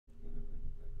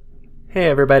Hey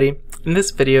everybody! In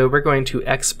this video we're going to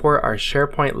export our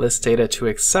SharePoint list data to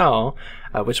Excel,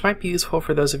 which might be useful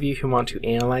for those of you who want to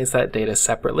analyze that data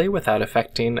separately without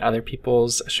affecting other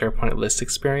people's SharePoint list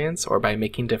experience or by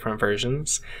making different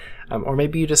versions. Or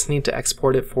maybe you just need to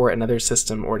export it for another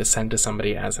system or to send to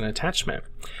somebody as an attachment.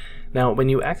 Now, when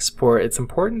you export, it's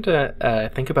important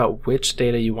to think about which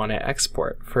data you want to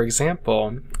export. For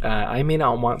example, I may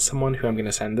not want someone who I'm going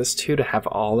to send this to have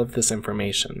all of this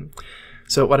information.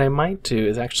 So what I might do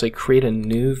is actually create a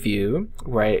new view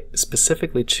where I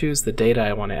specifically choose the data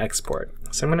I want to export.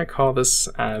 So I'm going to call this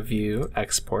view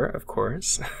export, of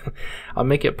course. I'll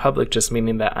make it public, just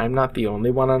meaning that I'm not the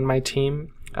only one on my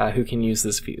team who can use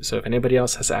this view. So if anybody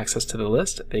else has access to the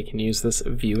list, they can use this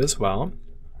view as well.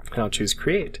 And I'll choose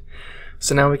create.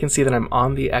 So now we can see that I'm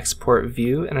on the export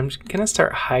view, and I'm going to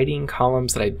start hiding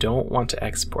columns that I don't want to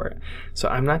export. So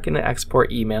I'm not going to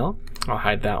export email. I'll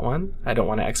hide that one. I don't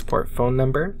want to export phone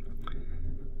number.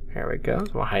 There we go.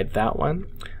 We'll hide that one.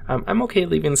 I'm okay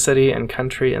leaving city and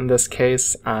country in this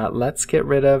case. Let's get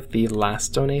rid of the last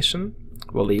donation.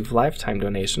 We'll leave lifetime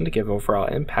donation to give overall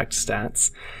impact stats.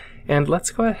 And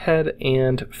let's go ahead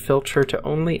and filter to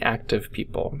only active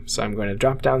people. So I'm going to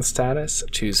drop down status,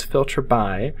 choose filter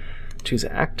by, choose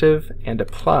active, and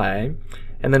apply.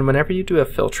 And then whenever you do a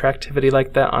filter activity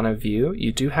like that on a view,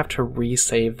 you do have to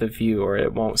resave the view or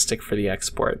it won't stick for the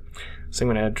export. So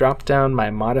I'm going to drop down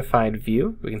my modified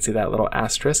view. We can see that little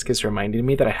asterisk is reminding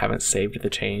me that I haven't saved the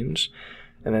change.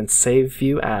 And then save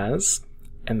view as,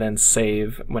 and then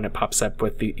save when it pops up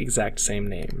with the exact same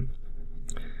name.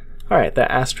 Alright,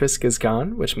 that asterisk is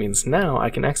gone, which means now I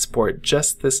can export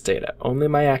just this data, only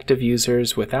my active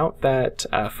users without that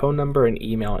phone number and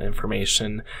email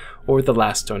information or the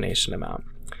last donation amount.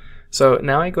 So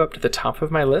now I go up to the top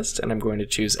of my list and I'm going to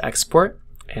choose export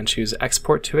and choose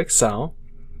export to Excel.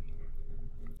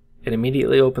 It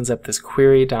immediately opens up this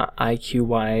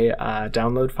query.iqy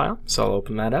download file, so I'll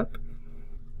open that up.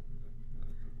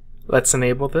 Let's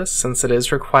enable this since it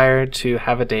is required to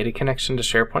have a data connection to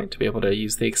SharePoint to be able to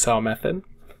use the Excel method.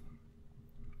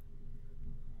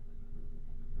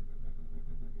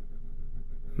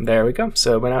 There we go.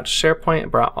 So it went out to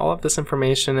SharePoint, brought all of this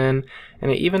information in,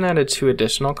 and it even added 2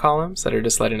 additional columns that are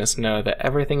just letting us know that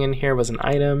everything in here was an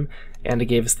item, and it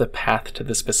gave us the path to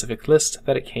the specific list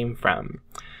that it came from.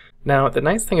 Now, the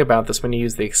nice thing about this when you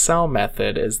use the Excel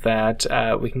method is that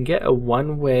we can get a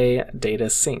one-way data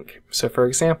sync. So for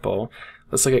example,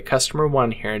 let's look at customer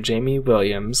 1 here, Jamie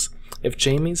Williams. If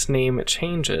Jamie's name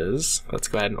changes, let's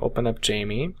go ahead and open up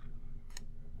Jamie.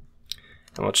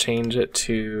 And we'll change it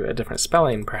to a different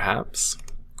spelling perhaps.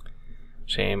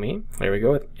 Jamie, there we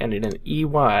go, ending in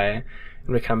EY.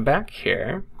 And we come back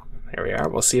here, there we are,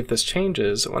 we'll see if this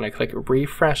changes when I click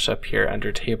refresh up here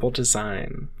under table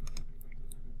design.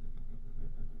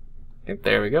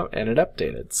 There we go, and it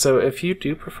updated. So if you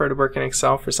do prefer to work in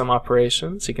Excel for some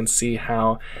operations, you can see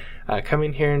how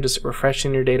coming here and just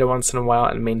refreshing your data once in a while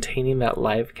and maintaining that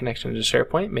live connection to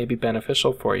SharePoint may be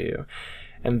beneficial for you.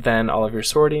 And then all of your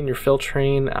sorting, your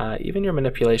filtering, even your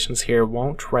manipulations here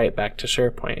won't write back to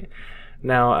SharePoint.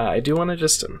 Now, I do want to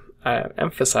just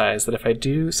emphasize that if I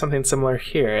do something similar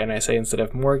here and I say instead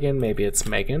of Morgan, maybe it's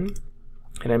Megan,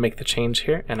 and I make the change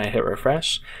here and I hit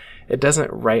refresh, it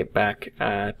doesn't write back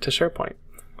to SharePoint.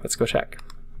 Let's go check.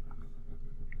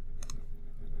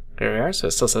 There we are, so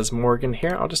it still says Morgan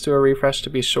here. I'll just do a refresh to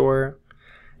be sure.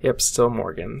 Yep, still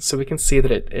Morgan. So we can see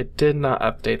that it did not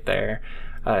update there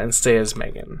and stay as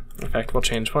Megan. In fact, we'll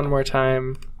change one more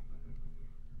time.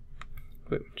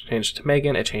 Change to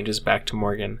Megan, it changes back to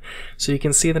Morgan. So you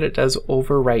can see that it does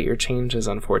overwrite your changes,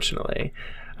 unfortunately.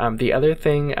 The other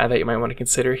thing that you might want to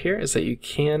consider here is that you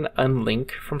can unlink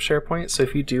from SharePoint. So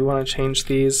if you do want to change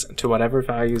these to whatever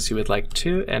values you would like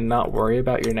to and not worry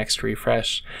about your next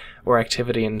refresh or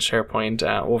activity in SharePoint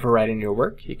overriding your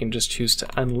work, you can just choose to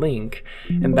unlink,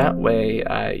 and that way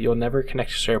you'll never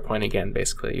connect to SharePoint again.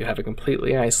 Basically, you have a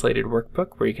completely isolated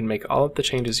workbook where you can make all of the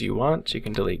changes you want. You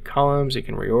can delete columns, you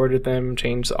can reorder them,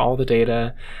 change all the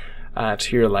data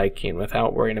to your liking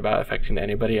without worrying about affecting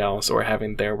anybody else or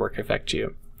having their work affect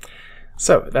you.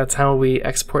 So that's how we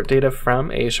export data from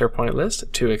a SharePoint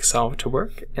list to Excel to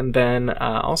work. And then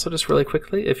also just really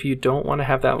quickly, if you don't want to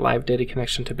have that live data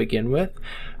connection to begin with,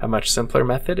 a much simpler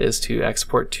method is to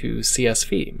export to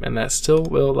CSV. And that still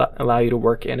will allow you to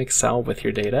work in Excel with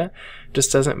your data,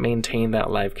 just doesn't maintain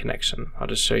that live connection. I'll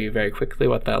just show you very quickly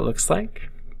what that looks like.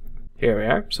 Here we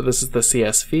are. So this is the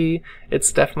CSV.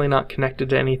 It's definitely not connected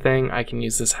to anything. I can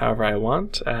use this however I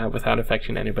want without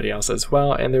affecting anybody else as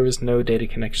well. And there was no data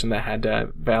connection that had to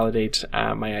validate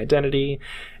my identity.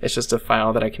 It's just a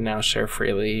file that I can now share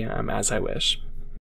freely as I wish.